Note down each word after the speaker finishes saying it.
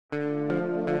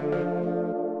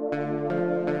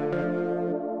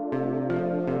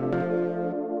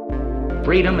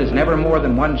freedom is never more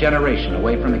than one generation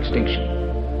away from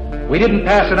extinction. We didn't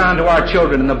pass it on to our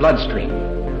children in the bloodstream.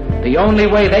 The only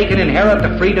way they can inherit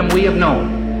the freedom we have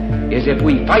known is if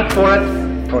we fight for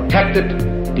it, protect it,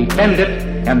 defend it,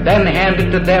 and then hand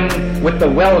it to them with the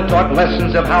well-taught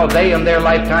lessons of how they in their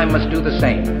lifetime must do the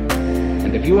same.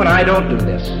 And if you and I don't do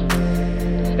this,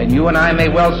 then you and I may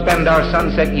well spend our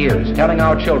sunset years telling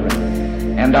our children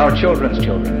and our children's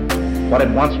children what it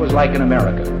once was like in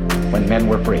America when men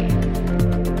were free.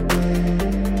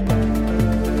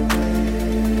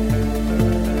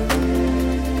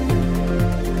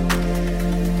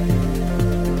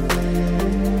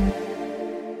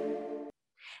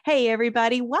 Hey,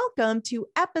 everybody. Welcome to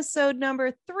episode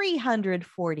number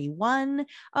 341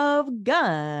 of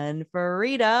Gun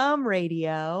Freedom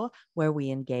Radio, where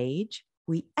we engage,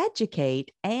 we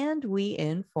educate, and we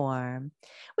inform.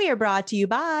 We are brought to you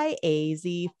by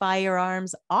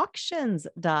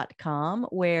azfirearmsauctions.com,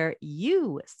 where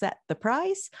you set the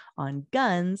price on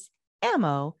guns,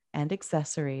 ammo, and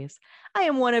accessories. I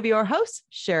am one of your hosts,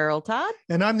 Cheryl Todd.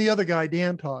 And I'm the other guy,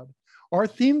 Dan Todd. Our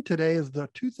theme today is the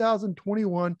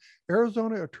 2021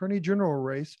 Arizona Attorney General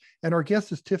race, and our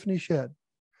guest is Tiffany Shedd.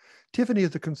 Tiffany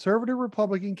is a conservative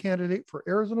Republican candidate for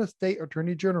Arizona State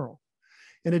Attorney General.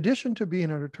 In addition to being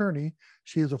an attorney,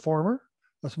 she is a farmer,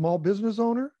 a small business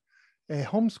owner, a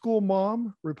homeschool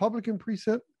mom, Republican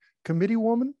precinct committee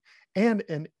woman, and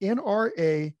an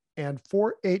NRA and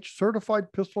 4-H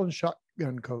certified pistol and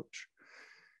shotgun coach.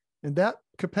 In that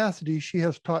capacity, she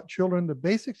has taught children the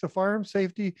basics of firearm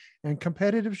safety and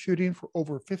competitive shooting for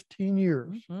over 15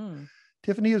 years. Mm-hmm.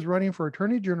 Tiffany is running for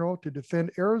Attorney General to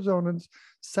defend Arizonans'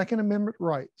 Second Amendment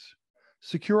rights,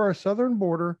 secure our southern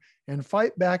border, and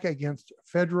fight back against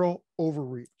federal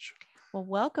overreach. Well,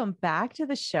 welcome back to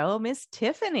the show, Miss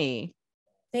Tiffany.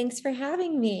 Thanks for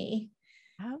having me.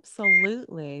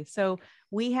 Absolutely. So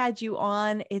we had you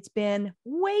on, it's been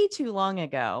way too long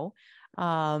ago.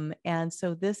 And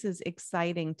so this is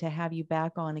exciting to have you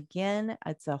back on again.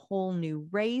 It's a whole new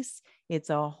race. It's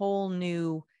a whole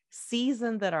new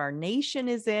season that our nation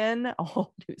is in, a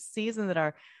whole new season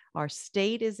that our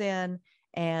state is in.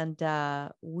 And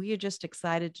we are just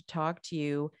excited to talk to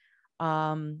you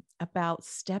about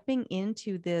stepping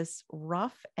into this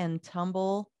rough and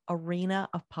tumble arena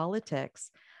of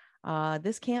politics.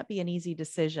 This can't be an easy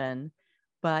decision,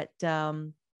 but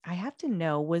I have to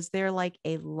know, was there like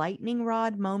a lightning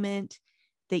rod moment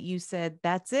that you said,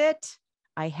 that's it,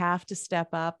 I have to step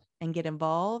up and get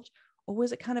involved? Or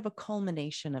was it kind of a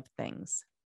culmination of things?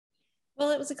 Well,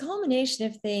 it was a culmination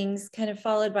of things kind of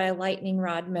followed by a lightning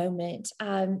rod moment.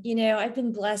 I've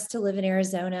been blessed to live in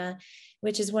Arizona,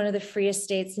 which is one of the freest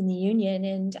states in the union.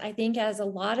 And I think as a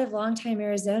lot of longtime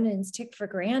Arizonans took for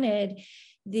granted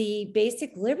the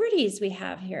basic liberties we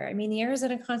have here. I mean, the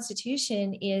Arizona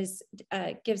Constitution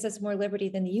gives us more liberty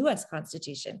than the U.S.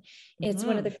 Constitution. It's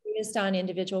one of the freest on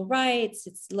individual rights.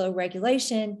 It's low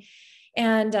regulation.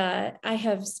 And I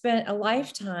have spent a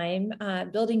lifetime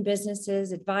building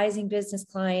businesses, advising business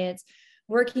clients,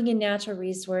 working in natural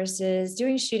resources,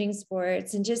 doing shooting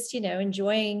sports, and just,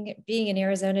 enjoying being an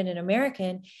Arizonan and an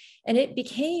American. And it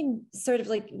became sort of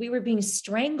like we were being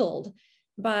strangled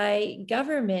by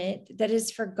government that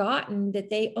has forgotten that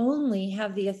they only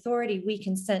have the authority we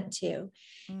consent to.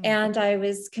 And I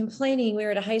was complaining, we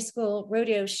were at a high school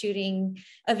rodeo shooting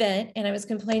event, and I was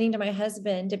complaining to my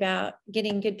husband about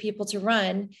getting good people to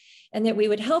run and that we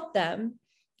would help them.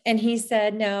 And he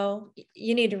said, no,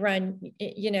 you need to run,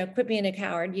 quit being a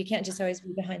coward. You can't just always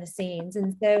be behind the scenes.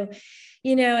 And so,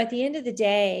 at the end of the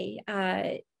day,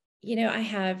 I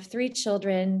have 3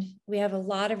 children. We have a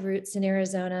lot of roots in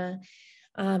Arizona.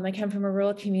 I come from a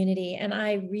rural community, and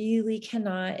I really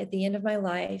cannot, at the end of my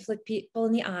life, look people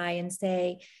in the eye and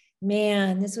say,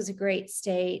 man, this was a great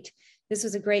state. This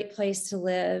was a great place to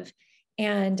live.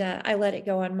 And I let it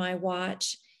go on my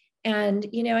watch. And,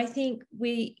 I think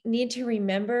we need to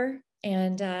remember,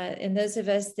 and those of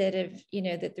us that have,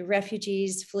 that the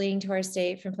refugees fleeing to our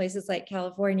state from places like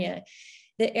California,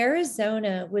 that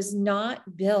Arizona was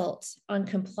not built on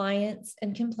compliance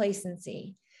and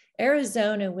complacency.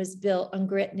 Arizona was built on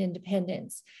grit and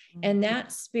independence. And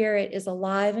that spirit is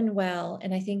alive and well.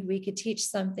 And I think we could teach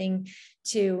something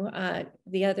to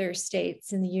the other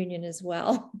states in the union as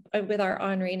well with our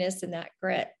orneriness and that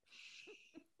grit.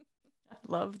 I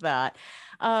love that.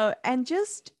 And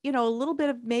just, a little bit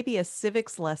of maybe a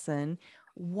civics lesson.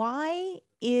 Why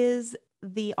is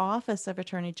the office of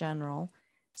Attorney General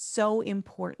so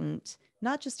important,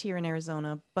 not just here in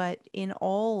Arizona, but in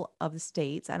all of the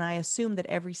states? And I assume that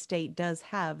every state does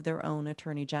have their own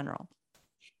attorney general.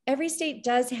 Every state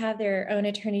does have their own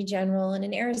attorney general. And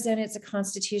in Arizona, it's a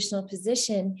constitutional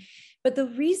position. But the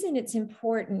reason it's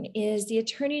important is the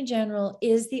Attorney General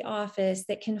is the office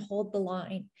that can hold the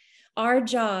line. Our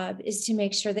job is to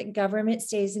make sure that government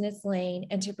stays in its lane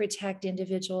and to protect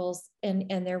individuals and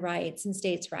their rights and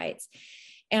states' rights.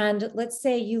 And let's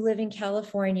say you live in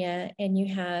California and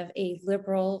you have a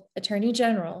liberal attorney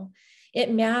general. It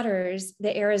matters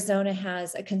that Arizona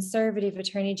has a conservative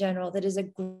attorney general that is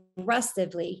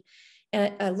aggressively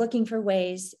looking for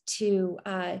ways to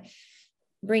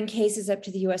bring cases up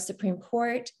to the US Supreme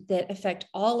Court that affect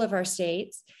all of our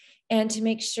states, and to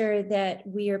make sure that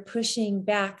we are pushing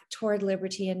back toward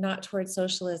liberty and not toward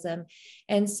socialism.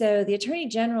 And so the attorney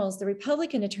generals, the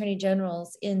Republican attorney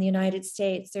generals in the United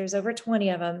States, there's over 20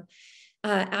 of them,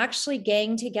 actually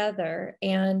gang together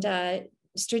and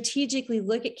strategically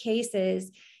look at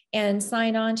cases and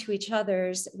sign on to each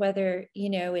other's, whether,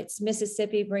 it's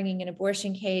Mississippi bringing an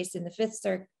abortion case in the Fifth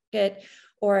Circuit,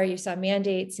 or you saw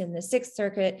mandates in the Sixth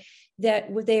Circuit, that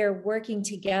they are working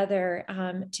together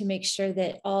to make sure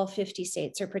that all 50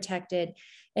 states are protected.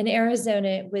 And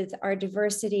Arizona, with our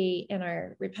diversity and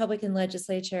our Republican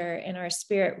legislature and our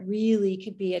spirit, really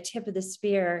could be a tip of the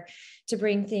spear to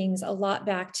bring things a lot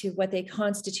back to what they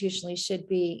constitutionally should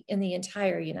be in the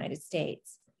entire United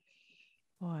States.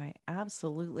 Boy,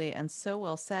 absolutely. And so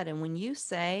well said. And when you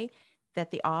say that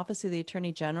the Office of the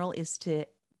Attorney General is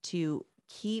to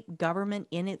keep government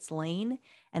in its lane,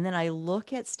 and then I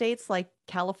look at states like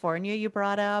California you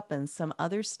brought up and some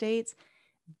other states,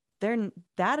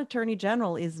 that attorney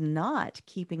general is not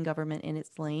keeping government in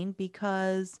its lane,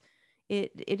 because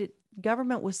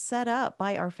government was set up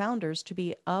by our founders to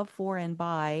be of, for, and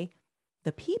by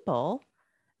the people.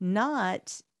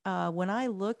 Not when I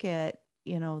look at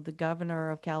the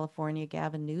governor of California,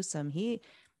 Gavin Newsom, he's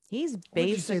basically, Would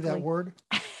you say that word?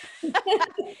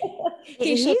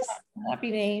 He should not be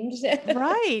named.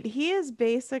 Right. He is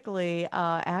basically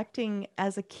acting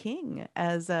as a king,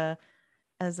 as a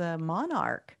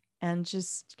monarch, and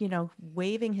just,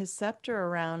 waving his scepter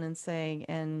around and saying,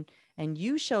 and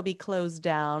you shall be closed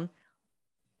down,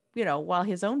 while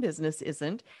his own business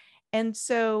isn't. And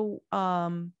so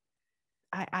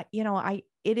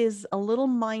it is a little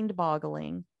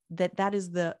mind-boggling that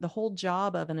is the whole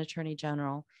job of an attorney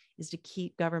general, is to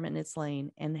keep government in its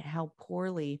lane, and how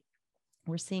poorly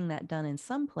we're seeing that done in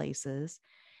some places,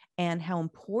 and how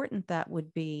important that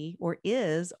would be, or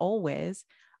is always,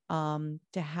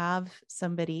 to have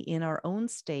somebody in our own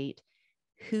state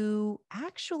who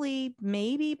actually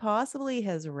possibly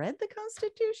has read the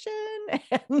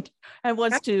Constitution and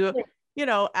wants to,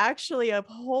 actually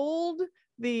uphold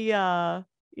the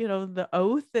the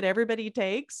oath that everybody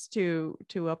takes to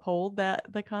uphold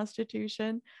the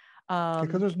Constitution.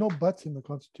 Because there's no buts in the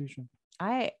Constitution.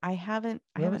 I haven't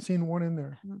seen one in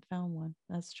there. I haven't found one.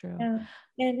 That's true. Yeah.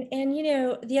 And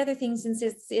the other thing, since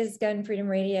this is Gun Freedom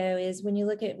Radio, is when you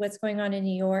look at what's going on in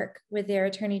New York with their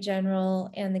attorney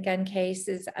general and the gun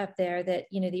cases up there that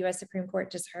the US Supreme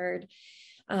Court just heard,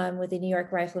 with the New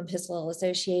York Rifle and Pistol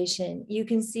Association, you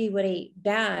can see what a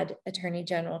bad attorney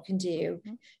general can do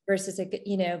versus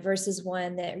versus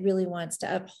one that really wants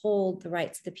to uphold the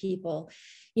rights of the people.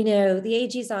 The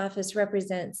AG's office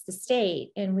represents the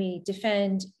state, and we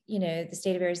defend, the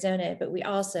state of Arizona, but we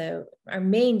also, our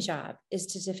main job is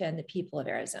to defend the people of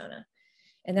Arizona.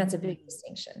 And that's a big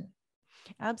distinction.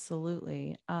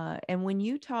 Absolutely. And when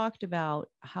you talked about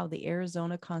how the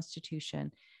Arizona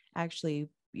Constitution actually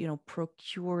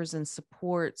procures and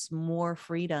supports more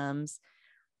freedoms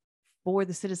for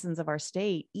the citizens of our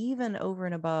state, even over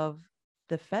and above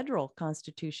the federal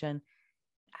Constitution,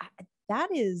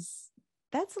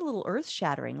 that's a little earth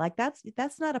shattering. Like that's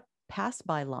not a pass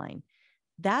by line.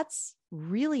 That's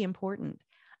really important.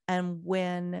 And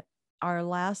when our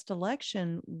last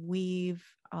election, we've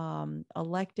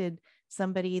elected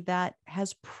somebody that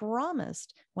has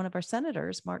promised, one of our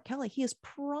senators, Mark Kelly, he has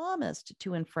promised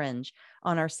to infringe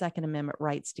on our Second Amendment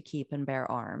rights to keep and bear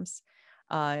arms.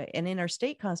 And in our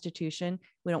state constitution,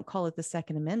 we don't call it the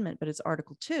Second Amendment, but it's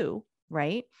Article 2,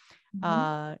 right?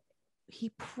 Mm-hmm.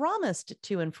 He promised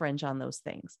to infringe on those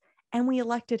things, and we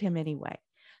elected him anyway.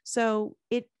 So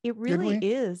it really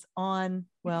is on,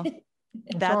 well,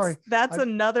 that's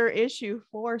another issue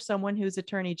for someone who's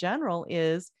attorney general,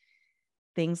 is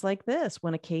things like this.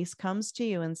 When a case comes to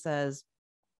you and says,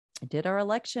 did our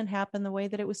election happen the way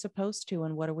that it was supposed to?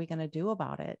 And what are we going to do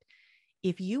about it?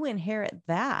 If you inherit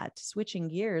that, switching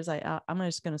gears, I'm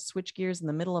just going to switch gears in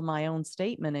the middle of my own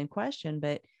statement and question,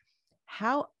 but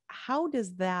how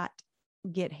does that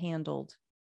get handled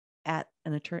at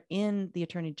in the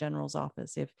attorney general's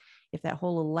office if that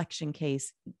whole election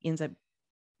case ends up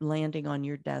landing on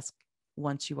your desk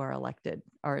once you are elected,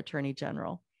 our attorney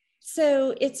general?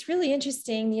 So it's really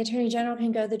interesting. The attorney general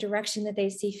can go the direction that they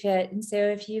see fit. And so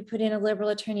if you put in a liberal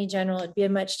attorney general, it'd be a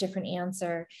much different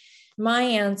answer. My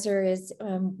answer is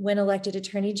when elected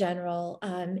attorney general,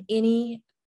 any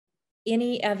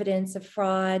evidence of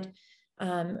fraud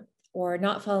or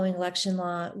not following election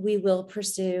law, we will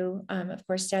pursue, of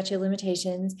course, statute of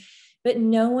limitations. But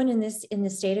no one in the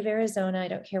state of Arizona, I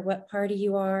don't care what party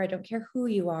you are, I don't care who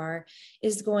you are,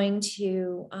 is going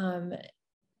to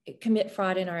commit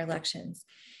fraud in our elections.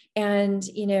 And,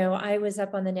 I was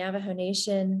up on the Navajo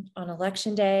Nation on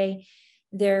election day.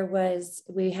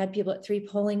 We had people at 3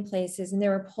 polling places, and there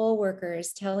were poll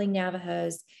workers telling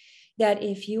Navajos that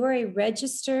if you are a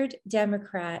registered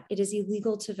Democrat, it is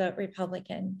illegal to vote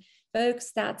Republican.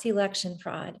 Folks, that's election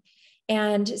fraud.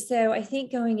 And so I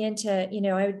think going into,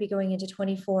 I would be going into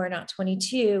 24, not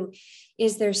 22,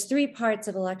 is there's 3 parts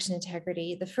of election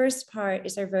integrity. The first part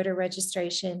is our voter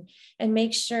registration and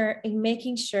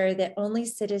making sure that only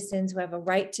citizens who have a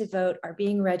right to vote are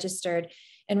being registered,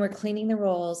 and we're cleaning the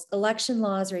rolls. Election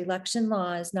laws are election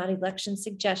laws, not election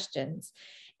suggestions.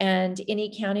 And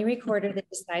any county recorder that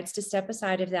decides to step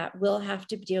aside of that will have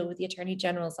to deal with the Attorney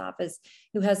General's office,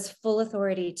 who has full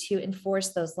authority to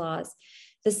enforce those laws.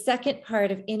 The second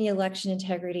part of any election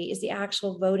integrity is the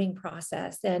actual voting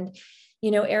process. And,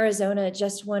 Arizona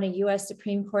just won a U.S.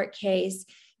 Supreme Court case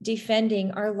defending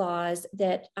our laws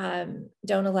that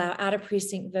don't allow out of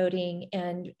precinct voting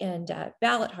and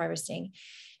ballot harvesting.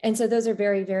 And so those are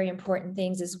very, very important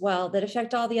things as well that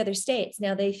affect all the other states.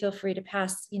 Now they feel free to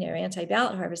pass,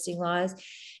 anti-ballot harvesting laws,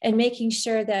 and making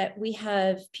sure that we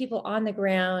have people on the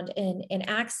ground and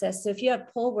access. So if you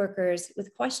have poll workers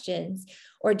with questions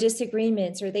or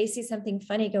disagreements, or they see something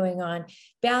funny going on,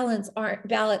 ballots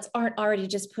aren't already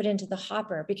just put into the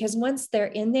hopper, because once they're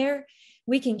in there,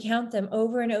 we can count them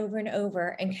over and over and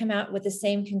over and come out with the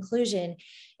same conclusion.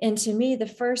 And to me, the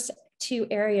first 2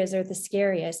 areas are the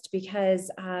scariest,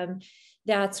 because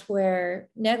that's where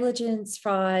negligence,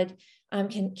 fraud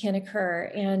can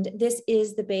occur. And this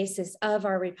is the basis of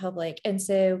our republic. And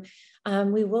so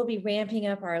we will be ramping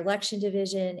up our election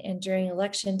division, and during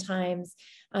election times,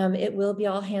 it will be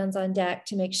all hands on deck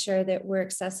to make sure that we're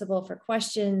accessible for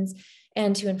questions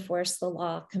and to enforce the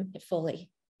law fully.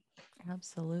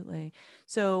 Absolutely.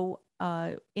 So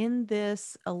in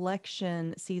this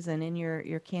election season, in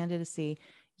your candidacy,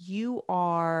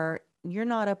 you're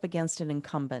not up against an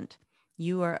incumbent.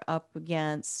 You are up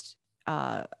against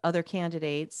other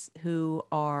candidates who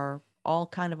are all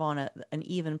kind of on an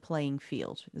even playing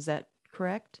field. Is that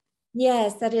correct?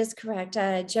 Yes, that is correct.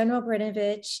 General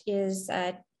Brnovich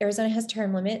Arizona has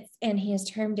term limits, and he is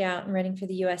termed out and running for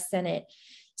the U.S. Senate.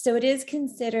 So it is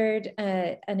considered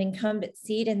an incumbent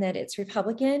seat in that it's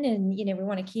Republican, and we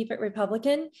want to keep it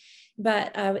Republican,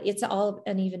 but it's all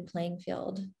an even playing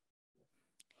field.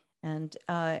 And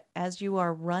as you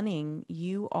are running,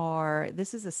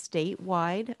 this is a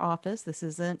statewide office. This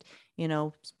isn't,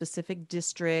 specific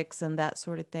districts and that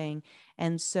sort of thing.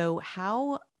 And so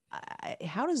how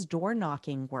does door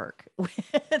knocking work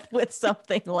with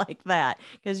something like that?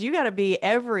 Because you got to be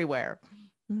everywhere.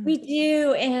 We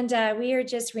do. And we are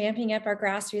just ramping up our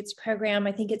grassroots program.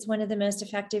 I think it's one of the most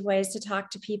effective ways to talk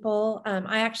to people.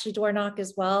 I actually door knock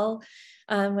as well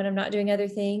when I'm not doing other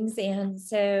things. And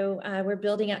so we're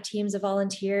building out teams of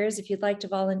volunteers. If you'd like to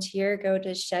volunteer, go to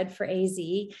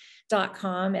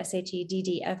sheddforaz.com,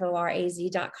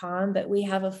 SHEDDFORAZ.com. But we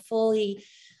have a fully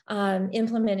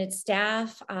implemented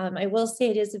staff. I will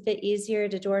say it is a bit easier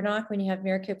to door knock when you have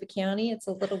Maricopa County. It's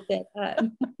a little bit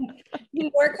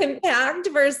more compact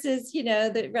versus,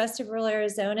 the rest of rural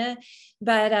Arizona,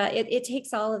 but it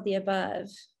takes all of the above.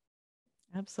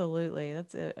 Absolutely.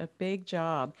 That's a big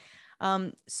job.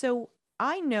 So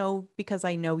I know, because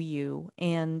I know you,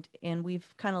 and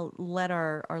we've kind of let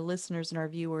our listeners and our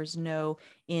viewers know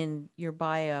in your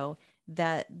bio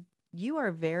that you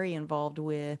are very involved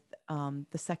with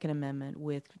the Second Amendment,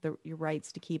 with your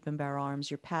rights to keep and bear arms.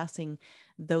 You're passing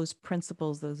those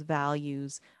principles, those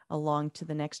values along to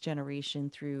the next generation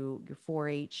through your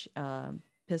 4-H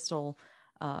pistol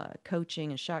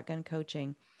coaching and shotgun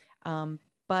coaching.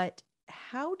 But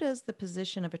how does the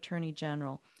position of Attorney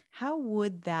General, how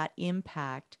would that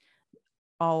impact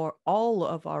all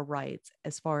of our rights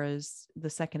as far as the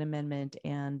Second Amendment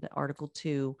and Article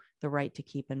 2, the right to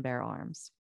keep and bear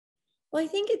arms? Well, I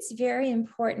think it's very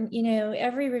important.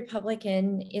 Every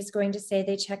Republican is going to say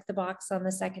they check the box on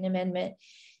the Second Amendment.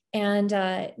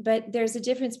 But there's a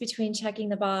difference between checking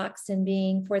the box and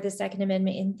being for the Second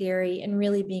Amendment in theory and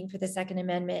really being for the Second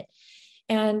Amendment.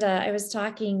 And I was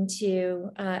talking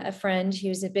to a friend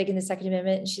who's big in the Second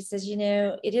Amendment, and she says,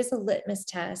 it is a litmus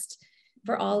test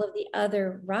for all of the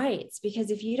other rights. Because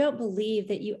if you don't believe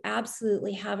that you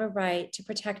absolutely have a right to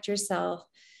protect yourself,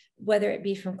 whether it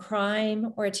be from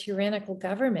crime or a tyrannical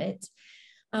government,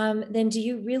 then do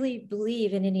you really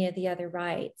believe in any of the other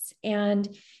rights? And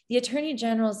the Attorney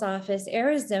General's office,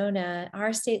 Arizona,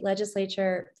 our state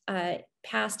legislature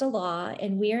passed a law,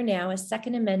 and we are now a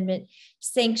Second Amendment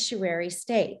sanctuary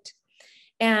state.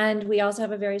 And we also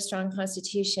have a very strong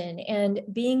constitution. And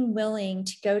being willing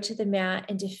to go to the mat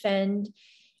and defend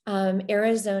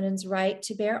Arizonans' right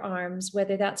to bear arms,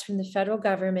 whether that's from the federal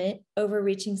government,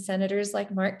 overreaching senators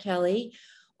like Mark Kelly,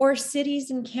 or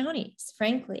cities and counties,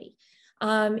 frankly.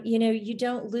 You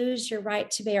don't lose your right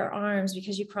to bear arms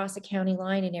because you cross a county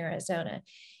line in Arizona.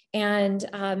 And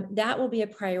that will be a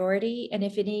priority. And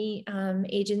if any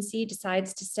agency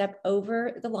decides to step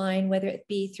over the line, whether it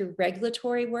be through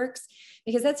regulatory works,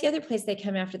 because that's the other place they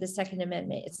come after the Second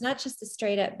Amendment. It's not just the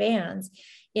straight up bans,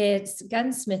 it's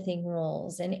gunsmithing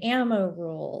rules and ammo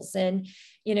rules and,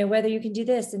 whether you can do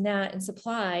this and that and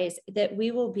supplies, that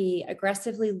we will be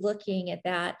aggressively looking at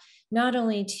that, not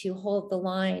only to hold the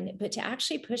line, but to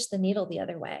actually push the needle the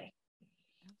other way.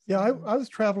 Yeah, I was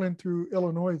traveling through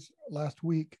Illinois last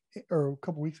week or a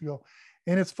couple weeks ago,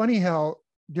 and it's funny how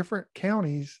different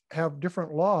counties have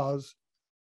different laws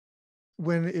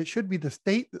when it should be the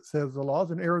state that says the laws.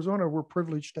 In Arizona, we're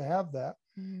privileged to have that.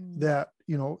 That,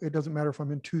 it doesn't matter if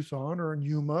I'm in Tucson or in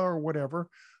Yuma or whatever,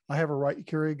 I have a right to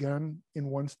carry a gun in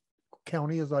one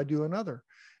county as I do another.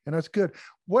 And that's good.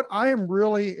 What I am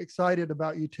really excited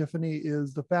about you, Tiffany,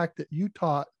 is the fact that you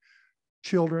taught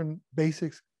children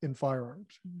basics in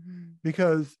firearms,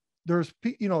 because there's,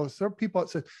 some people that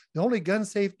say the only gun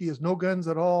safety is no guns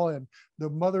at all. And the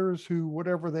mothers who,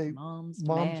 whatever they, moms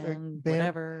ban,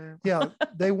 whatever. Yeah.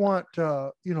 They want,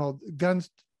 guns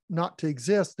not to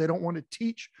exist. They don't want to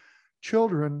teach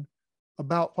children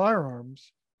about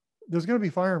firearms. There's going to be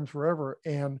firearms forever.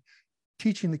 And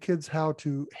teaching the kids how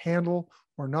to handle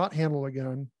or not handle a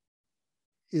gun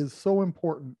is so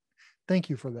important. Thank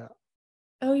you for that.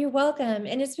 Oh, you're welcome.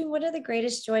 And it's been one of the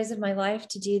greatest joys of my life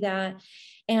to do that.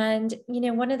 And,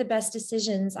 one of the best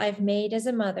decisions I've made as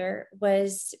a mother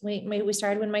was we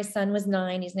started when my son was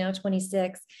 9, he's now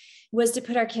 26, was to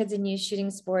put our kids in youth shooting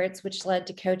sports, which led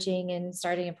to coaching and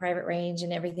starting a private range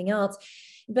and everything else.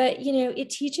 But, it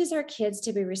teaches our kids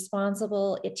to be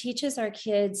responsible. It teaches our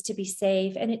kids to be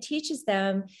safe. And it teaches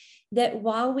them that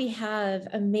while we have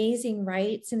amazing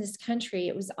rights in this country,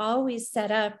 it was always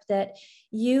set up that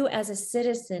you as a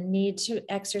citizen need to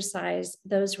exercise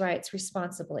those rights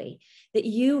responsibly, that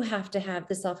you have to have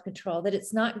the self-control, that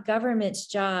it's not government's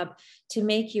job to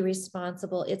make you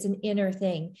responsible. It's an inner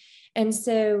thing. And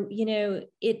so,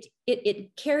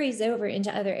 it carries over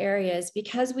into other areas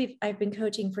because I've been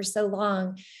coaching for so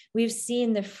long. We've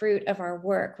seen the fruit of our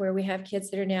work where we have kids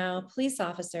that are now police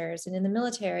officers and in the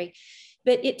military.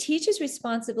 But it teaches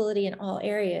responsibility in all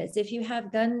areas. If you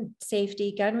have gun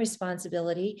safety, gun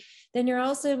responsibility, then you're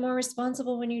also more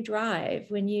responsible when you drive,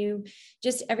 when you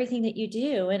just everything that you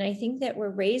do. And I think that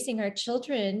we're raising our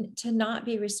children to not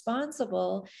be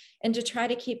responsible and to try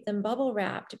to keep them bubble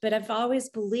wrapped. But I've always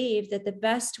believed that the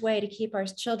best way to keep our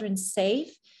children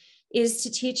safe is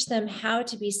to teach them how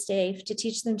to be safe, to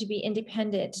teach them to be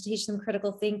independent, to teach them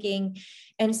critical thinking.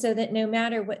 And so that no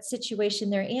matter what situation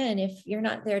they're in, if you're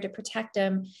not there to protect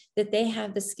them, that they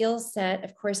have the skill set,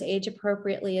 of course, age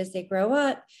appropriately as they grow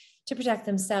up, to protect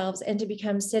themselves and to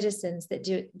become citizens that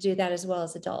do that as well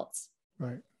as adults.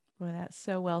 Right. Well, that's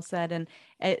so well said. And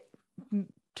it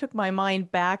took my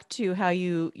mind back to how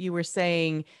you were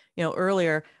saying,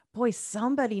 earlier, boy,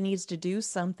 somebody needs to do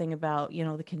something about,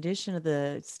 the condition of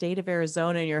the state of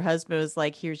Arizona. And your husband was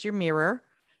like, here's your mirror.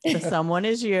 The someone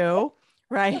is you,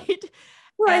 right?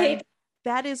 Right. And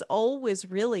that is always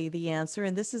really the answer.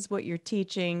 And this is what you're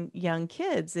teaching young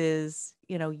kids is,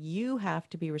 you have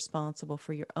to be responsible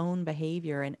for your own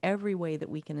behavior in every way that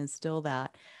we can instill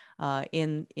that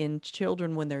in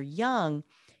children when they're young,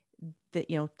 that,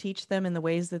 teach them in the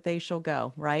ways that they shall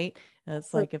go, right?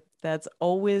 It's like, if that's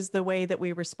always the way that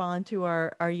we respond to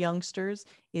our youngsters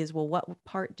is, well, what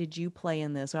part did you play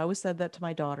in this? I always said that to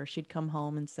my daughter. She'd come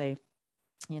home and say,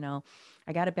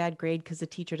 I got a bad grade because the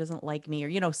teacher doesn't like me,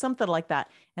 or, something like that.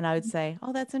 And I would say,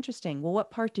 oh, that's interesting. Well,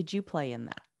 what part did you play in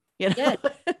that? Yeah.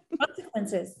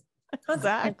 Consequences.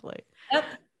 Exactly. Yep.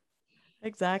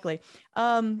 Exactly.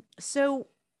 So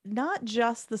not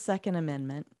just the Second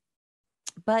Amendment,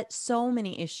 but so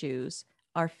many issues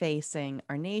are facing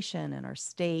our nation and our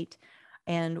state.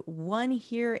 And one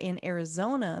here in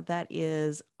Arizona that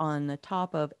is on the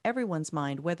top of everyone's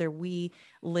mind, whether we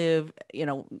live,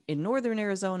 in northern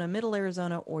Arizona, middle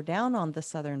Arizona, or down on the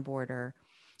southern border,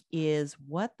 is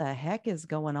what the heck is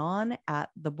going on at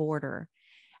the border?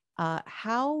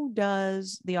 How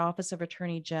does the Office of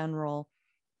Attorney General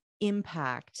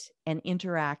impact and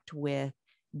interact with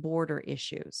border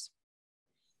issues?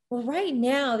 Well, right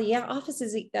now, the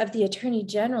offices of the Attorney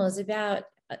General is about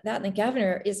that, and the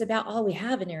governor is about all we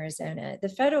have in Arizona. The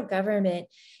federal government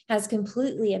has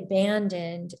completely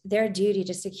abandoned their duty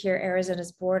to secure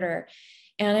Arizona's border.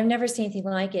 And I've never seen anything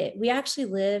like it. We actually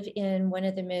live in one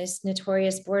of the most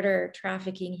notorious border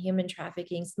trafficking, human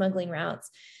trafficking, smuggling routes,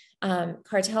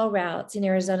 cartel routes in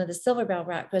Arizona. The Silver Bell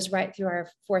route goes right through our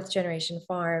 4th generation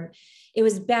farm. It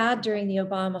was bad during the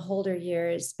Obama Holder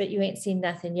years, but you ain't seen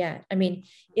nothing yet. I mean,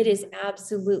 it is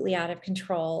absolutely out of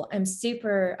control. I'm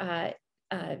super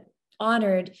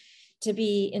honored to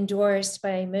be endorsed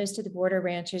by most of the border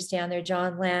ranchers down there,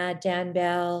 John Ladd, Dan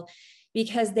Bell,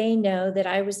 because they know that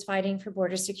I was fighting for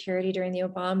border security during the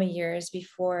Obama years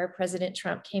before President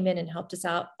Trump came in and helped us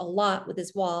out a lot with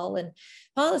his wall and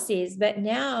policies. But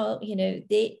now, you know,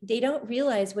 they don't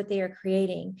realize what they are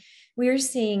creating. We're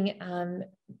seeing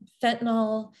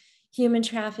fentanyl, human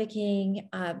trafficking,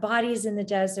 bodies in the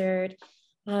desert,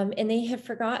 and they have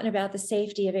forgotten about the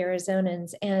safety of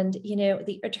Arizonans. And, you know,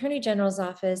 the Attorney General's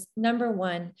office, number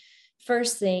one,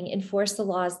 first thing, enforce the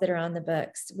laws that are on the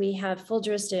books. We have full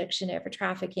jurisdiction over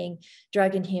trafficking,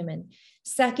 drug, and human.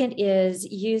 Second is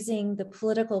using the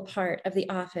political part of the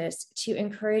office to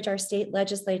encourage our state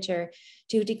legislature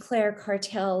to declare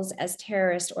cartels as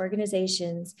terrorist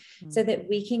organizations so that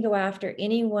we can go after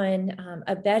anyone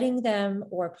abetting them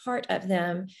or part of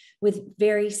them with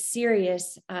very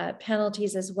serious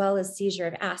penalties, as well as seizure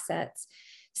of assets.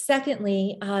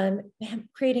 Secondly,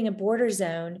 creating a border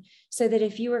zone so that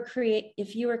if you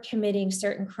are committing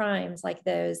certain crimes like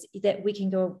those, that we can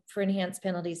go for enhanced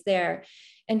penalties there.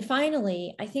 And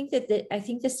finally, I think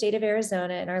the state of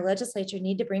Arizona and our legislature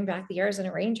need to bring back the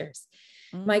Arizona Rangers.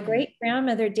 My great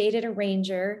grandmother dated a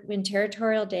ranger in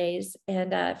territorial days.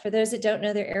 And for those that don't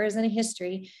know their Arizona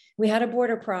history, we had a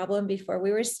border problem before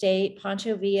we were state,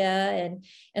 Pancho Villa,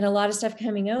 and a lot of stuff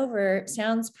coming over.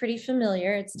 Sounds pretty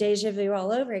familiar. It's deja vu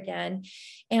all over again.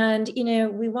 And, you know,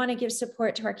 we want to give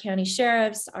support to our county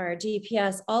sheriffs, our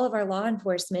DPS, all of our law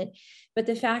enforcement. But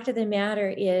the fact of the matter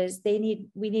is we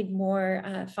need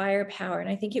more firepower. And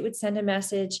I think it would send a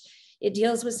message. It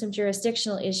deals with some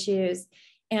jurisdictional issues.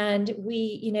 And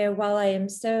we, you know, while I am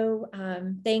so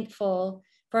thankful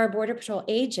for our Border Patrol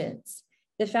agents,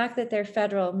 the fact that they're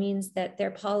federal means that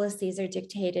their policies are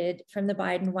dictated from the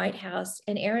Biden White House,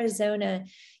 and Arizona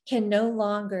can no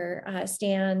longer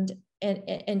stand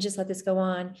and just let this go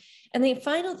on. And the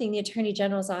final thing the Attorney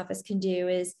General's office can do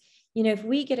is, you know, if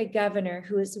we get a governor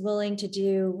who is willing to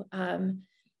do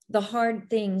the hard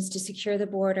things to secure the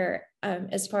border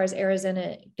as far as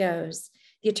Arizona goes,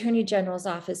 the Attorney General's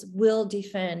office will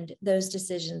defend those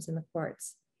decisions in the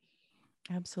courts.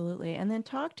 Absolutely. And then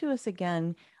talk to us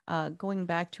again, going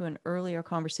back to an earlier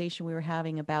conversation we were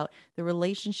having about the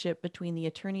relationship between the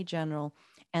Attorney General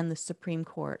and the Supreme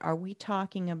Court. Are we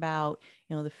talking about,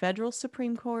 you know, the federal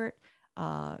Supreme Court,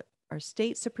 our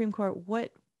state Supreme Court?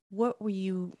 What were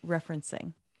you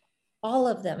referencing? All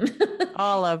of them.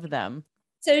 All of them.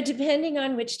 So depending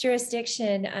on which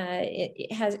jurisdiction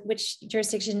it has, which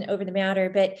jurisdiction over the matter,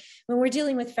 but when we're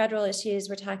dealing with federal issues,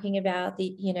 we're talking about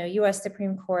the, you know, U.S.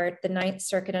 Supreme Court, the Ninth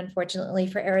Circuit, unfortunately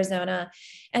for Arizona,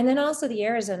 and then also the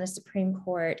Arizona Supreme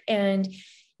Court. And,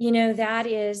 you know, that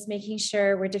is making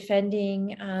sure we're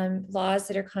defending laws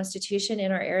that are Constitution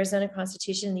in our Arizona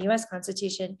Constitution, the U.S.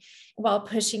 Constitution, while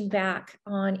pushing back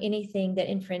on anything that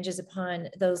infringes upon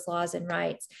those laws and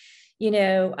rights. You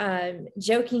know,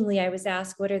 jokingly, I was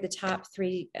asked, what are the top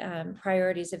 3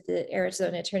 priorities of the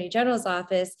Arizona Attorney General's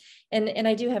office? And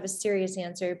I do have a serious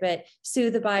answer, but sue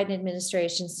the Biden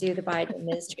administration, sue the Biden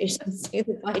administration, sue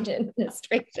the Biden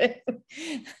administration.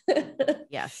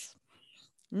 Yes.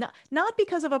 Not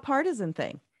because of a partisan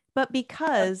thing, but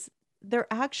because they're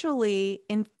actually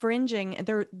infringing,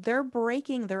 they're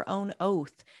breaking their own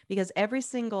oath, because every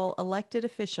single elected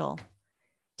official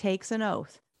takes an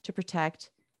oath to protect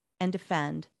and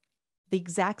defend the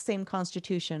exact same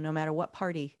Constitution, no matter what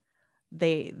party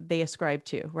they ascribe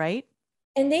to, right?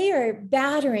 And they are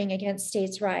battering against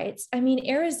states' rights. I mean,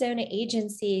 Arizona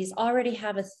agencies already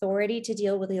have authority to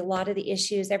deal with a lot of the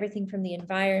issues, everything from the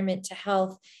environment to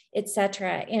health, et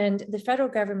cetera. And the federal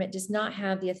government does not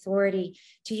have the authority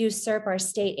to usurp our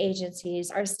state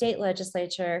agencies, our state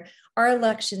legislature, our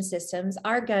election systems,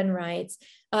 our gun rights,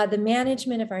 the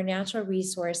management of our natural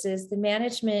resources, the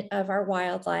management of our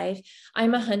wildlife.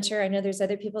 I'm a hunter. I know there's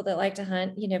other people that like to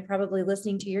hunt, you know, probably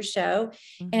listening to your show.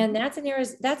 Mm-hmm. And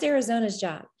that's Arizona's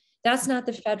job. That's not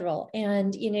the federal.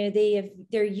 And,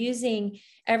 they're using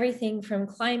everything from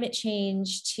climate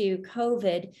change to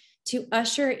COVID to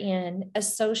usher in a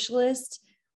socialist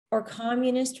or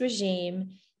communist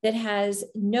regime that has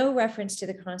no reference to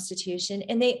the Constitution.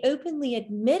 And they openly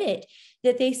admit it,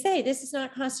 that they say this is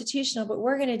not constitutional, but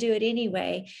we're going to do it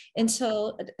anyway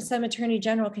until some attorney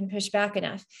general can push back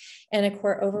enough and a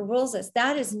court overrules us.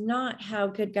 That is not how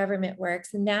good government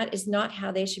works. And that is not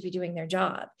how they should be doing their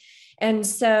job. And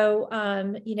so,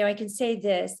 I can say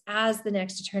this, as the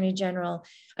next attorney general,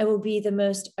 I will be the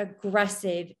most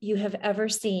aggressive you have ever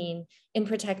seen in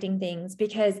protecting things,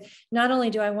 because not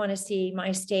only do I want to see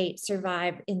my state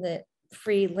survive in the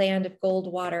free land of gold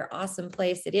water, awesome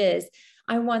place it is,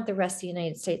 I want the rest of the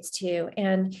United States too.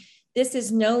 And this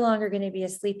is no longer going to be a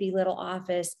sleepy little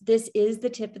office. This is the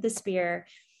tip of the spear.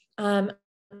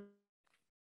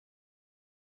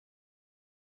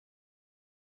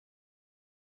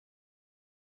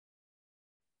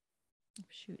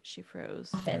 Shoot, she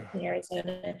froze. In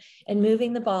Arizona, and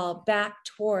moving the ball back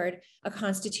toward a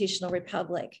constitutional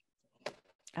republic.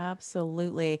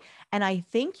 Absolutely. And I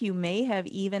think you may have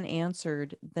even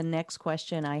answered the next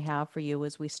question I have for you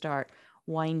as we start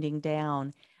winding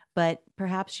down, but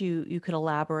perhaps you could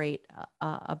elaborate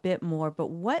a bit more. But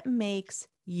what makes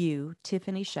you,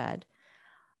 Tiffany Shedd,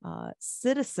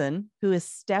 citizen who is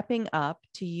stepping up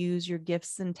to use your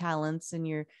gifts and talents and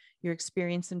your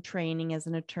experience and training as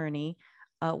an attorney,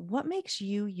 what makes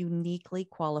you uniquely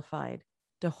qualified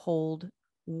to hold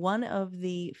one of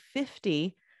the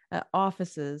 50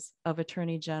 offices of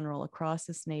Attorney General across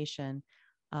this nation,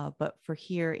 but for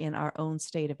here in our own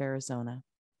state of Arizona?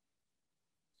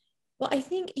 Well, I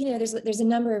think, there's a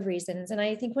number of reasons. And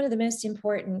I think one of the most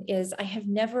important is I have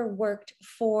never worked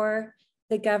for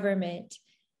the government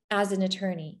as an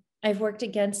attorney. I've worked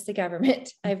against the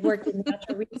government. I've worked in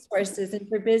natural resources and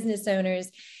for business owners,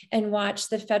 and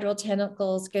watched the federal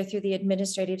tentacles go through the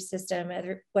administrative system,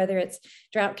 whether it's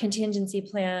drought contingency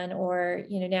plan or,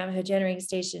 Navajo generating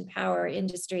station, power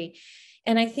industry.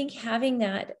 And I think having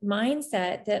that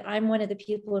mindset that I'm one of the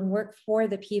people and work for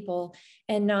the people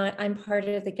and not I'm part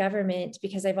of the government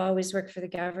because I've always worked for the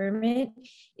government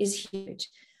is huge.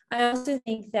 I also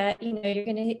think that, you're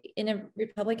going to, in a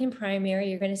Republican primary,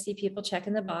 you're going to see people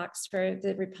checking the box for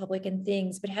the Republican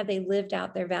things, but have they lived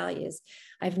out their values?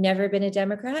 I've never been a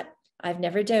Democrat. I've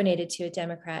never donated to a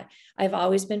Democrat. I've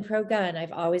always been pro-gun.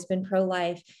 I've always been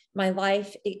pro-life. My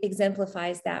life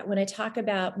exemplifies that. When I talk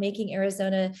about keeping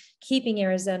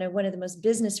Arizona one of the most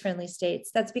business-friendly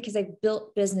states, that's because I've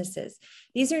built businesses.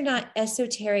 These are not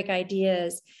esoteric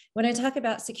ideas. When I talk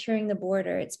about securing the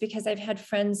border, it's because I've had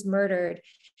friends murdered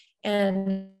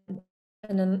and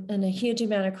a huge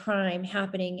amount of crime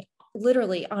happening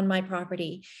literally on my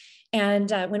property. And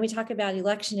when we talk about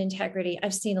election integrity,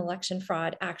 I've seen election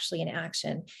fraud actually in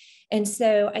action. And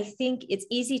so I think it's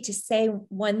easy to say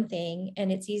one thing,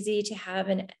 and it's easy to have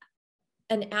an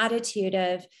attitude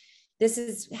of this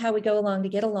is how we go along to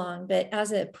get along. But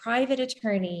as a private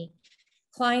attorney,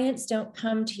 clients don't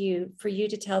come to you for you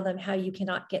to tell them how you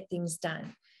cannot get things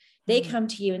done. They come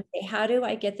to you and say, how do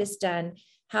I get this done?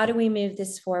 How do we move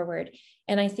this forward?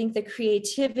 And I think the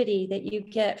creativity that you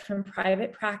get from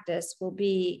private practice will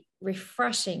be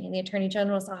refreshing in the Attorney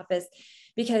General's office,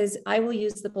 because I will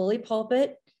use the bully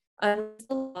pulpit, I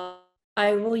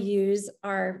will use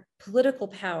our political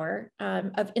power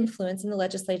of influence in the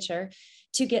legislature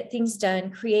to get things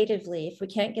done creatively. If we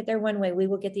can't get there one way, we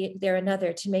will get there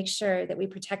another, to make sure that we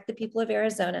protect the people of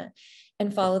Arizona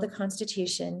and follow the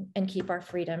Constitution and keep our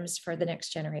freedoms for the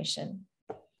next generation.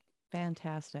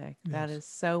 Fantastic. Yes. That is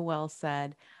so well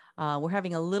said. We're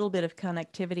having a little bit of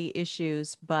connectivity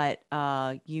issues, but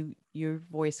your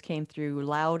voice came through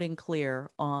loud and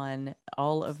clear on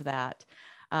all of that.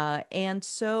 And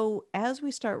so as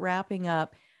we start wrapping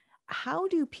up, how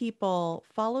do people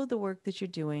follow the work that you're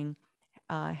doing,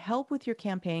 help with your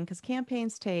campaign? Because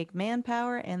campaigns take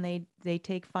manpower and they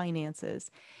take finances.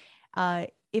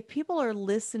 If people are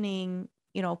listening,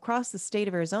 across the state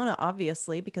of Arizona,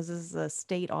 obviously, because this is a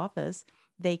state office,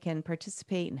 they can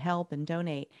participate and help and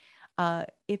donate.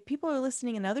 If people are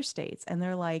listening in other states and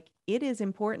they're like, it is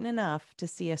important enough to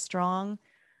see a strong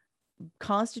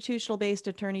constitutional-based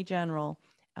attorney general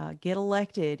get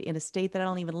elected in a state that I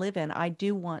don't even live in, I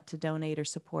do want to donate or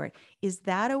support. Is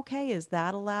that okay? Is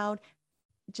that allowed?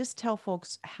 Just tell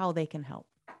folks how they can help.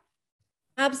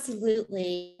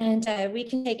 Absolutely. And we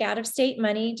can take out-of-state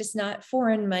money, just not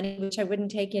foreign money, which I wouldn't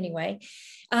take anyway.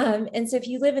 And so if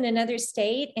you live in another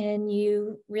state and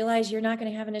you realize you're not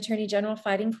going to have an attorney general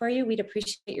fighting for you, we'd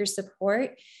appreciate your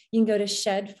support. You can go to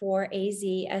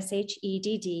Shedd4AZ,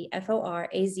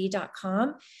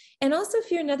 SHEDDFORAZ.com, And also, if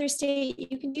you're in another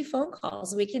state, you can do phone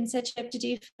calls. We can set you up to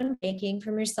do phone banking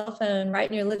from your cell phone right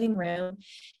in your living room.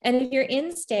 And if you're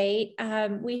in state,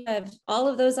 we have all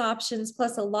of those options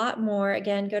plus a lot more.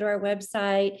 Again, go to our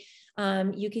website.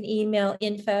 You can email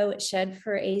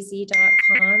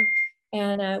info@shedforaz.com.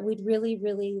 And we'd really,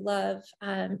 really love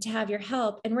to have your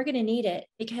help. And we're going to need it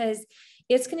because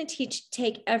it's going to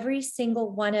take every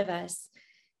single one of us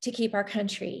to keep our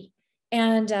country.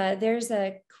 And there's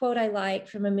a quote I like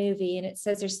from a movie, and it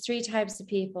says there's 3 types of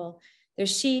people.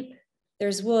 There's sheep,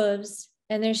 there's wolves,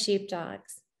 and there's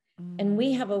sheepdogs. And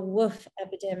we have a wolf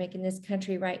epidemic in this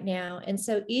country right now. And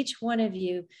so each one of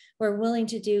you who are willing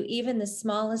to do even the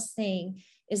smallest thing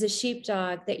is a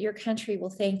sheepdog that your country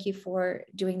will thank you for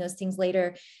doing those things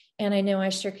later. And I know I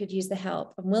sure could use the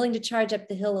help. I'm willing to charge up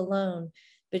the hill alone,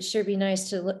 but sure be nice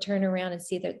to turn around and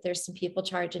see that there's some people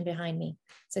charging behind me.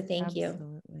 So thank you.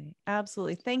 Absolutely.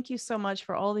 Absolutely. Thank you so much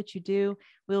for all that you do.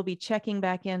 We'll be checking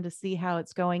back in to see how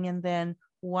it's going. And then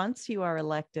once you are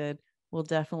elected, we'll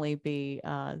definitely be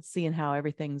seeing how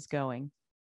everything's going.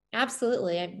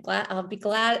 Absolutely. I'll be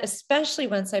glad, especially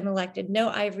once I'm elected. No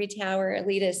ivory tower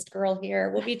elitist girl here.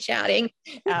 We'll be chatting.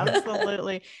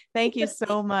 Absolutely. Thank you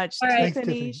so much. All right.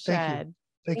 Tiffany Shedd.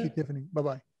 Thank you, Tiffany.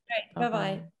 Bye-bye. Right.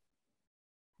 Bye-bye.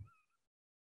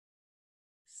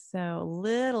 So a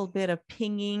little bit of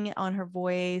pinging on her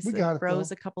voice. We got it it, froze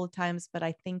though. a couple of times, but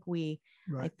I think I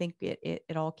think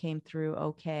it all came through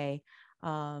okay.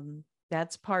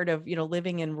 That's part of,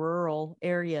 living in rural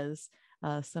areas.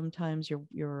 Sometimes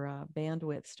your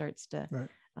bandwidth starts to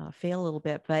fail a little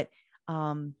bit, but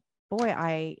boy,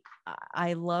 I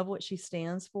love what she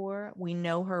stands for. We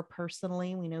know her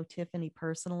personally. We know Tiffany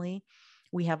personally.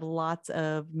 We have lots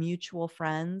of mutual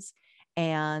friends.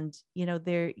 And,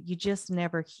 you just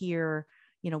never hear,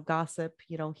 gossip.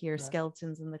 You don't hear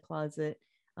skeletons in the closet.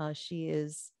 She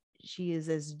is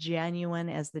as genuine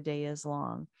as the day is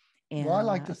long. And I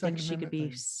like the I think Second she could Amendment be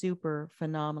thing. super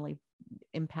phenomenally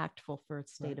impactful for the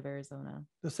state of Arizona.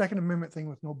 The Second Amendment thing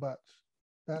with no buts.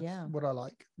 That's what I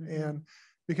like. Mm-hmm. And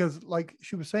because like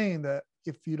she was saying that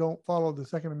if you don't follow the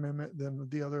Second Amendment, then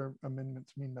the other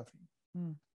amendments mean nothing.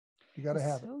 Mm. You got to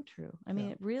have so true. I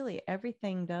mean, it really,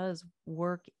 everything does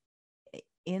work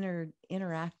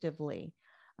interactively.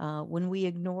 When we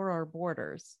ignore our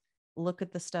borders, look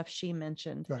at the stuff she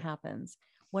mentioned happens.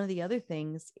 One of the other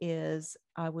things is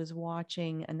I was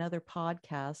watching another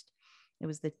podcast. It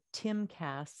was the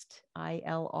Timcast,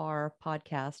 ILR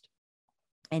podcast.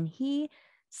 And he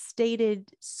stated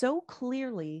so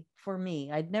clearly for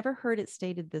me, I'd never heard it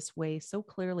stated this way so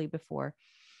clearly before.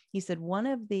 He said, one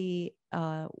of the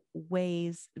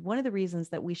reasons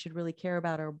that we should really care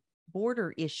about our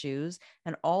border issues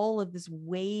and all of this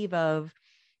wave of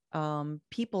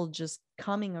people just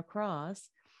coming across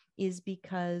is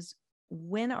because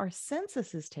when our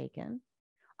census is taken,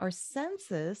 our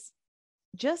census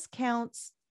just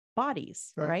counts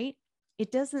bodies, right?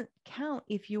 It doesn't count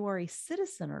if you are a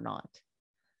citizen or not.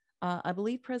 I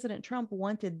believe President Trump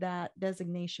wanted that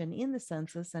designation in the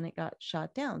census and it got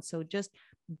shot down. So just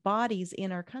bodies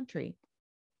in our country.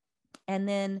 And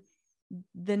then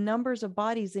the numbers of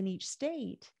bodies in each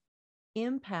state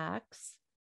impacts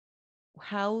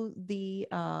how the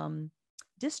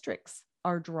districts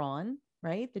are drawn,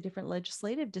 right? The different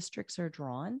legislative districts are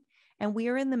drawn. And we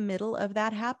are in the middle of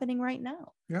that happening right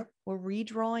now. Yep. We're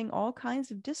redrawing all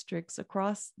kinds of districts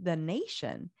across the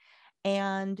nation.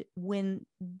 And when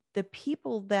the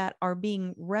people that are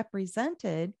being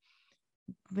represented,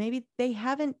 maybe they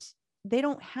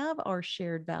don't have our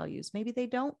shared values. Maybe they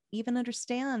don't even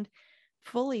understand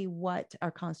fully what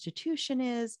our Constitution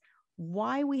is,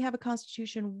 why we have a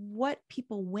Constitution, what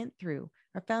people went through.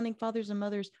 Our founding fathers and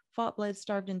mothers fought, bled,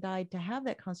 starved, and died to have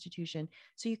that Constitution.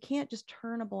 So you can't just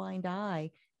turn a blind eye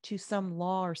to some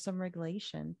law or some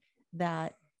regulation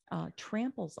that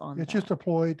tramples on it's that. just a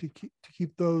ploy to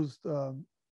keep those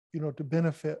to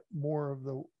benefit more of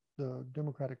the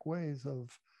democratic ways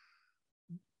of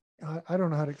I don't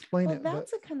know how to explain it.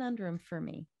 That's a conundrum for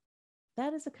me.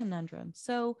 That is a conundrum.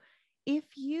 So if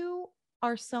you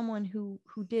are someone who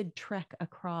did trek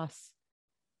across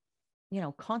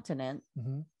continent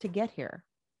to get here,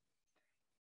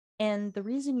 and the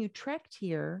reason you trekked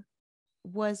here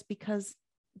was because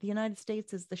the United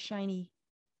States is the shiny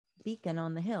beacon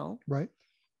on the hill, right?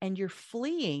 And you're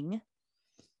fleeing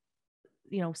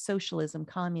socialism,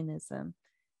 communism,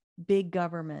 big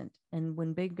government, and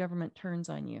when big government turns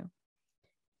on you,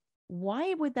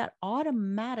 why would that why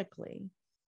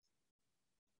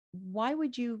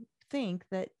would you think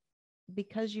that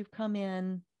because you've come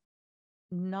in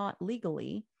not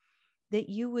legally that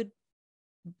you would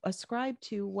ascribe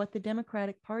to what the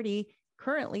Democratic Party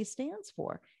currently stands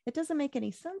for. It doesn't make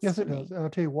any sense. Yes, to it me. does. And I'll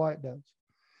tell you why it does.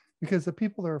 Because the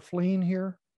people that are fleeing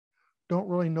here don't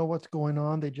really know what's going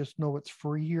on. They just know it's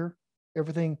free here.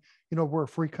 Everything, we're a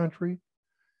free country.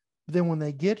 Then when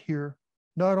they get here,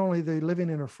 not only are they living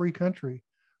in a free country,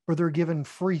 but they're given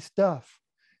free stuff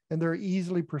and they're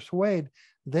easily persuaded.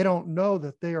 They don't know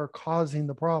that they are causing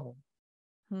the problem.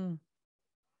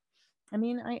 I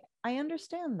mean, I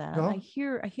understand that. No? I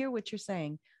hear what you're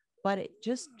saying, but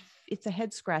it's a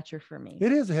head scratcher for me.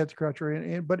 It is a head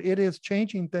scratcher, but it is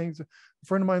changing things. A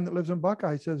friend of mine that lives in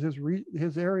Buckeye says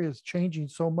his area is changing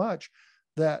so much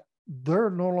that they're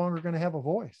no longer going to have a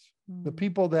voice. The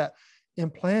people that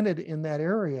implanted in that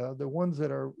area, the ones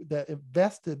that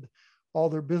invested all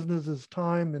their businesses,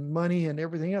 time and money and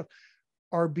everything else,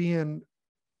 are being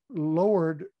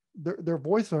lowered. Their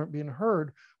voices aren't being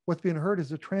heard. What's being heard is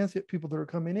the transit people that are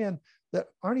coming in that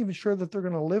aren't even sure that they're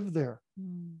going to live there.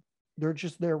 They're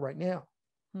just there right now.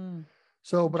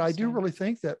 So, but I do really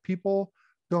think that people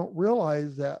don't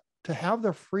realize that to have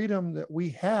the freedom that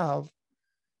we have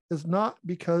is not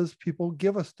because people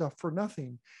give us stuff for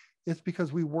nothing. It's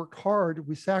because we worked hard,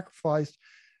 we sacrificed,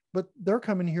 but they're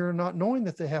coming here not knowing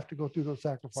that they have to go through those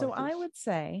sacrifices. So I would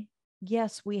say,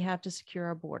 yes, we have to secure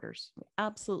our borders. We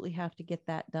absolutely have to get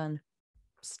that done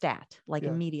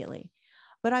immediately.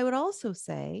 But I would also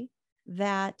say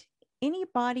that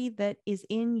anybody that is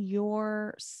in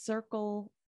your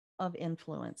circle of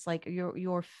influence, like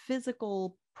your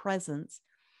physical presence,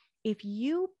 if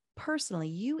you personally,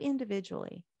 you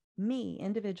individually, me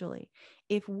individually,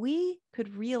 if we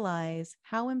could realize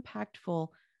how impactful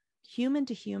human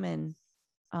to human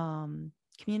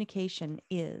communication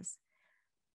is,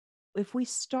 if we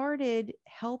started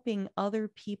helping other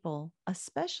people,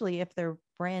 especially if they're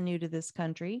brand new to this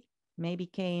country, maybe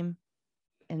came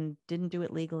and didn't do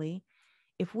it legally,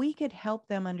 if we could help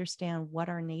them understand what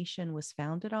our nation was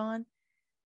founded on,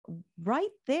 right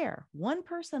there, one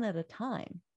person at a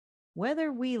time,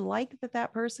 whether we like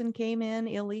that person came in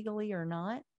illegally or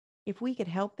not, if we could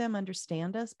help them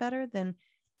understand us better, then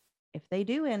if they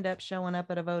do end up showing up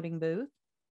at a voting booth,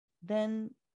 then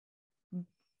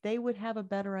they would have a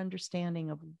better understanding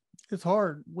of it's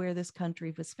hard where this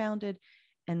country was founded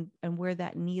and where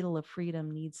that needle of freedom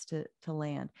needs to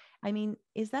land. I mean,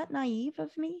 is that naive of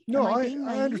me? No, I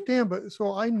understand. But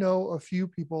so I know a few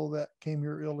people that came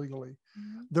here illegally.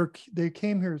 They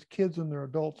came here as kids and they're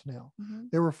adults now.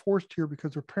 They were forced here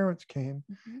because their parents came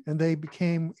and they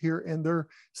became here, and they're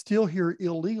still here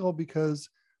illegal because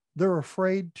they're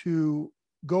afraid to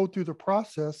go through the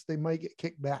process. They might get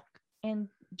kicked back. And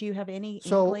do you have any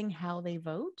inkling how they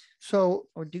vote?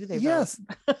 Or do they yes,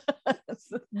 vote?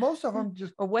 most of them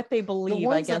just, or what they believe,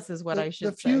 I guess is what I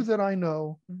should say. The few that I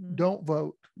know don't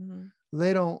vote.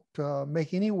 They don't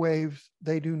make any waves.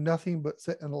 They do nothing but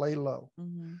sit and lay low.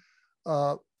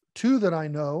 Two that I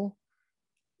know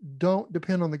don't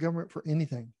depend on the government for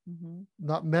anything,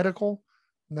 not medical,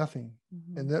 nothing.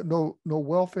 And no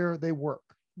welfare. They work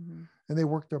and they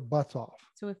work their butts off.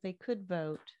 So if they could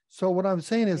vote. So what I'm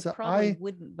saying is that I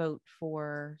wouldn't vote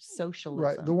for socialism.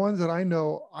 Right. The ones that I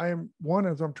know, I'm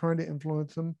trying to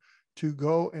influence them to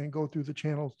go through the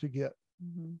channels to get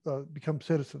become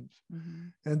citizens.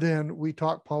 And then we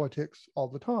talk politics all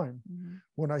the time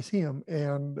when I see them,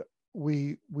 and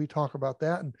we talk about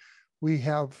that, and we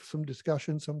have some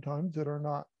discussions sometimes that are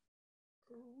not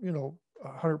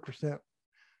 100%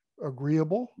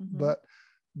 agreeable,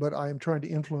 but I am trying to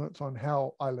influence on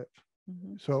how I live.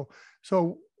 So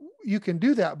you can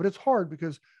do that, but it's hard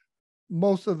because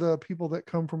most of the people that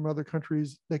come from other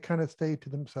countries, they kind of stay to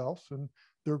themselves and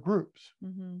their groups.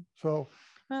 So,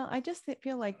 well, I just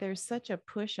feel like there's such a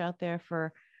push out there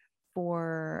for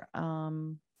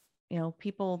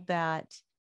people that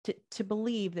to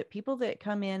believe that people that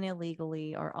come in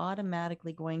illegally are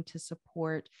automatically going to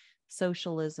support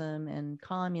socialism and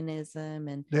communism,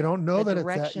 and they don't know the that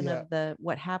direction it's that of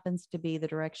what happens to be the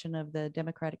direction of the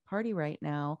Democratic Party right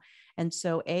now. And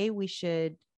so we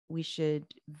should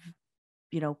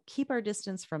keep our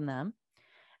distance from them,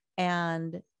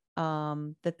 and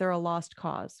that they're a lost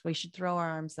cause. We should throw our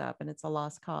arms up and it's a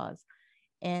lost cause.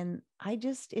 And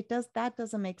that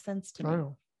doesn't make sense to me.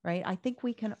 Right? I think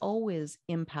we can always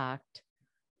impact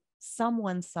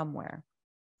someone somewhere.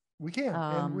 We can,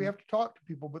 and we have to talk to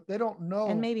people, but they don't know.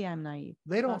 And maybe I'm naive.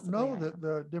 They don't know that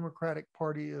the Democratic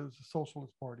Party is a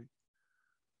socialist party.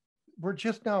 We're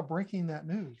just now breaking that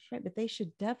news. Right, but they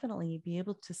should definitely be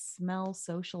able to smell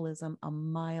socialism a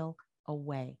mile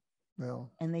away.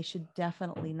 Well, and they should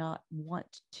definitely not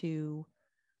want to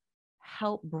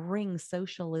help bring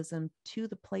socialism to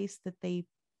the place that they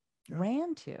Yeah.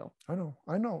 ran to. I know.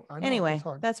 Anyway, It's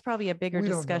hard. that's probably a bigger We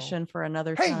don't know. discussion for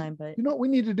another Hey, time. But you know what we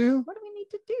need to do? what do we need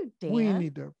to do, Dan? We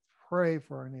need to pray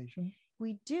for our nation.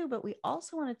 We do, but we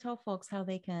also want to tell folks how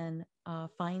they can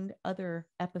find other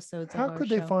episodes How of our could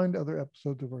show. they find other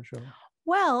episodes of our show?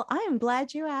 Well, I am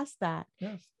glad you asked that.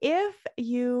 Yes. If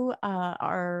you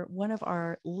are one of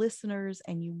our listeners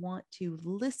and you want to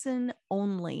listen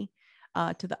only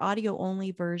to the audio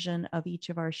only version of each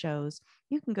of our shows,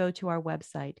 you can go to our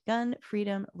website,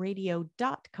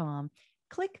 gunfreedomradio.com,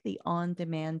 click the on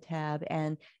demand tab,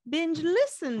 and binge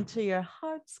listen to your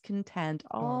heart's content.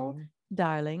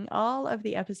 Darling, all of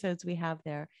the episodes we have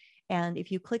there. And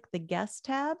if you click the guest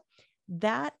tab,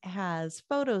 that has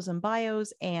photos and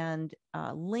bios and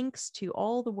links to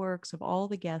all the works of all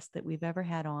the guests that we've ever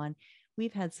had on.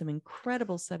 We've had some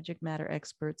incredible subject matter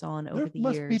experts on over the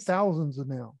years. There must be thousands of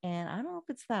now. And I don't know if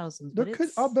it's thousands, There but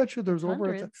could, I'll bet you there's over.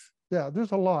 hundreds. Yeah,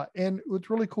 there's a lot. And what's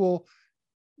really cool,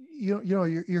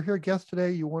 you're here guest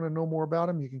today. You want to know more about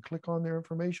them. You can click on their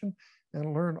information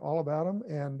and learn all about them.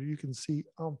 And you can see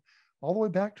all the way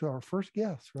back to our first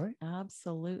guest, right?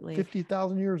 Absolutely.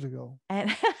 50,000 years ago.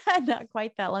 And not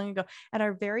quite that long ago. And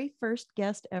our very first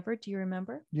guest ever, do you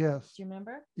remember? Yes. Do you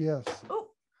remember? Yes. Oh,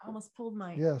 I almost pulled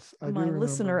my remember.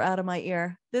 listener out of my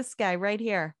ear. This guy right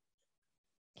here.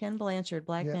 Ken Blanchard,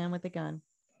 Black Man with a Gun.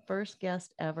 First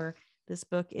guest ever. This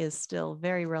book is still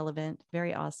very relevant,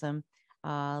 very awesome.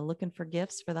 Looking for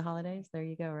gifts for the holidays? There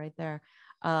you go, right there.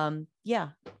 Yeah,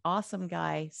 awesome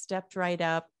guy. Stepped right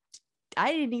up.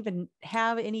 I didn't even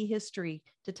have any history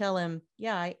to tell him,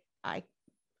 yeah,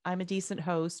 I'm a decent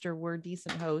host, or we're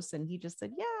decent hosts. And he just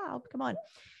said, yeah, come on.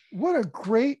 What a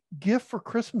great gift for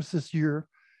Christmas this year.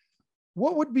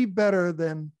 What would be better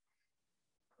than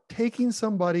taking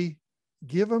somebody,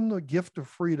 give them the gift of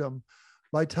freedom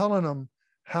by telling them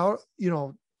how,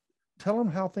 tell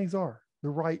them how things are, the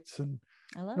rights, and,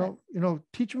 I love it.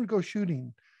 Teach them to go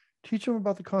shooting, teach them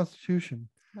about the Constitution.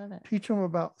 Love it. Teach them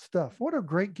about stuff. What a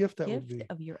great gift that would be.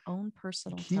 Gift of your own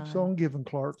personal time. Keeps on giving,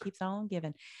 Clark. Keeps on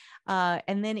giving.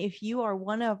 And then if you are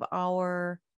one of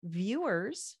our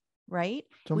viewers, right?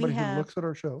 Somebody who looks at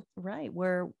our show. Right.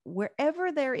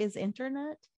 Wherever there is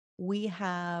internet, we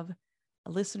have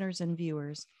listeners and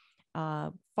viewers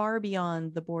far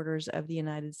beyond the borders of the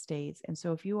United States. And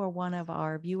so if you are one of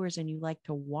our viewers and you like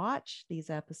to watch these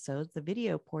episodes, the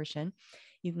video portion,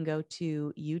 you can go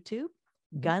to YouTube,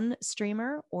 Gun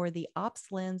Streamer, or the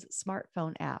OpsLens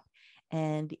smartphone app.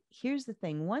 And here's the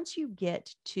thing. Once you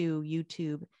get to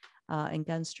YouTube and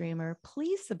Gun Streamer,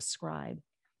 please subscribe,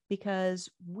 because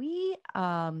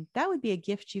that would be a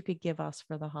gift you could give us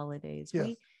for the holidays.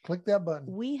 Yes. Click that button.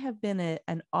 We have been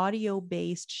an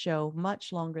audio-based show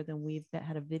much longer than we've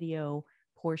had a video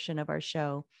portion of our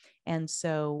show. And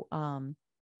so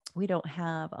we don't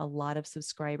have a lot of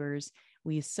subscribers.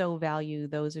 We so value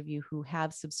those of you who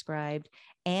have subscribed.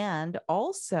 And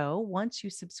also, once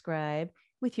you subscribe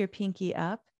with your pinky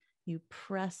up, you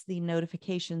press the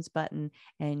notifications button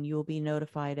and you'll be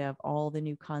notified of all the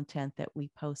new content that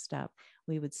we post up.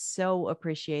 We would so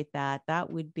appreciate that. That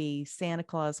would be Santa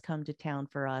Claus come to town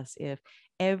for us if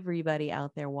everybody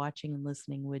out there watching and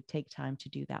listening would take time to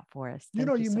do that for us. You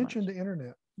mentioned the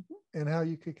internet and how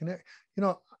you could connect.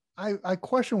 I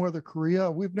question whether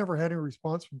we've never had any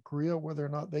response from Korea, whether or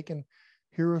not they can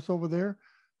hear us over there.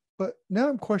 But now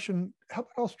I'm questioning, how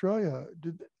about Australia?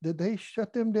 Did they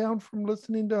shut them down from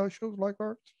listening to shows like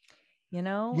ours?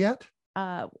 Yet?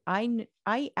 I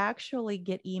actually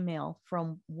get email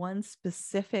from one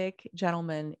specific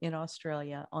gentleman in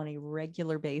Australia on a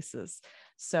regular basis.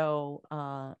 So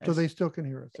they still can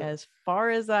hear us. As far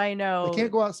as I know, they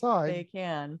can't go outside. They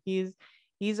can. He's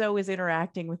always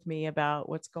interacting with me about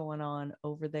what's going on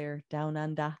over there down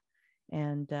under,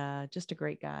 and just a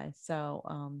great guy.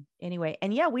 So anyway,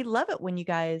 and yeah, we love it when you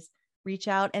guys reach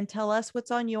out and tell us what's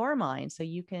on your mind. So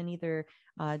you can either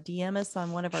DM us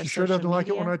on one of our. She sure doesn't like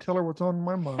it when I tell her what's on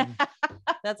my mind.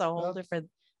 That's a whole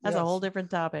different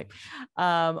topic.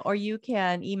 Or you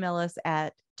can email us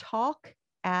at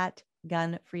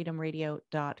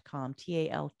talk@gunfreedomradio.com,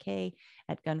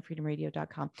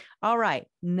 TALK@gunfreedomradio.com. All right.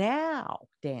 Now,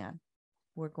 Dan,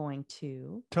 we're going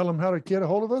to tell them how to get a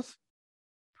hold of us.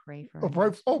 Pray for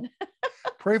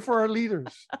pray for our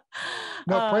leaders.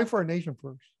 No, pray for our nation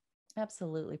first.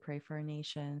 Absolutely. Pray for our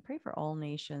nation. Pray for all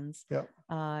nations. Yeah.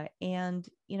 And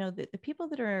the people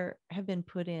that have been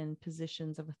put in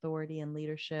positions of authority and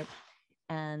leadership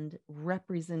and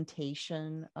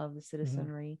representation of the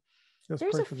citizenry.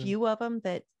 There's a few of them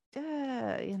that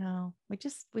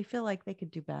we feel like they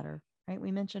could do better, right?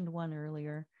 We mentioned one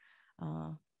earlier.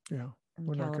 Yeah,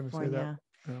 we're California. not going to say that.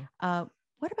 Yeah.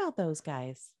 What about those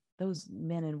guys? those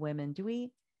men and women,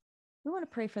 we want to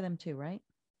pray for them too, right?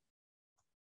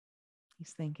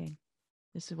 He's thinking.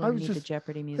 This is when we need the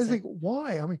Jeopardy I music. think,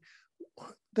 why? I mean,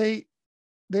 they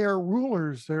are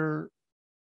rulers. They're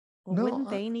wouldn't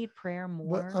they need prayer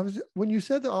more? But when you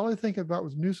said that, all I think about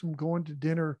was Newsom going to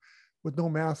dinner with no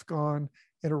mask on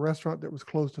in a restaurant that was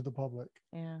closed to the public.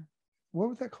 Yeah. What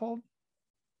was that called?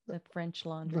 The French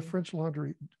Laundry. The French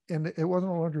Laundry. And it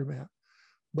wasn't a laundromat,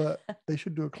 but they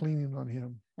should do a cleaning on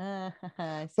him.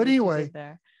 But anyway,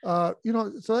 so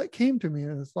that came to me,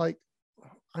 and it's like,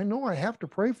 I know I have to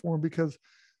pray for them, because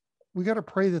we got to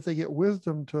pray that they get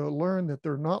wisdom to learn that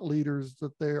they're not leaders,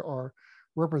 that they are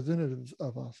representatives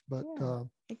of us. But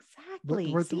exactly.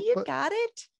 You got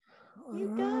it.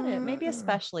 You got it. Maybe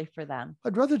especially for them.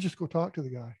 I'd rather just go talk to the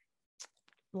guy.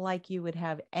 Like you would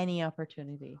have any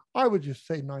opportunity. I would just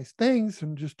say nice things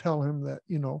and just tell him that,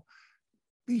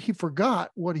 he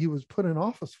forgot what he was put in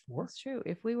office for. That's true.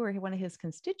 If we were one of his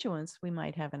constituents, we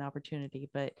might have an opportunity,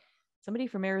 but somebody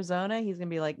from Arizona, he's going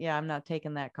to be like, yeah, I'm not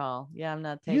taking that call. Yeah, I'm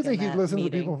not taking that. You think he'd listen to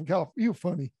people from California? You're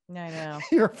funny. I know.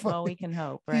 You're funny. Well, we can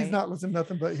hope, right? He's not listening to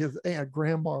nothing but his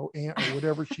grandma or aunt or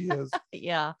whatever she is.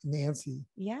 Yeah. Nancy.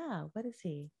 Yeah. What is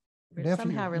he? nephew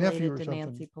Somehow related to something.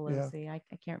 Nancy Pelosi. Yeah. I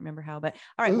can't remember how, but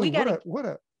all right. Ooh, we got to,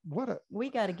 we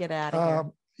got to get out of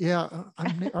here. Yeah,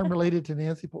 I'm related to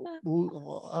Nancy.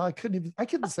 I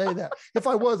couldn't say that. If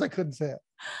I was, I couldn't say it.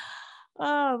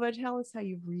 Oh, but tell us how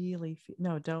you really feel.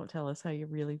 No, don't tell us how you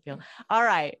really feel. All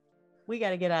right. We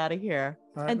got to get out of here.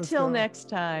 Right, until next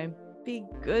time, be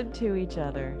good to each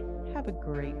other. Have a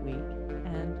great week,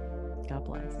 and God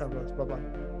bless. God bless.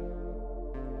 Bye-bye.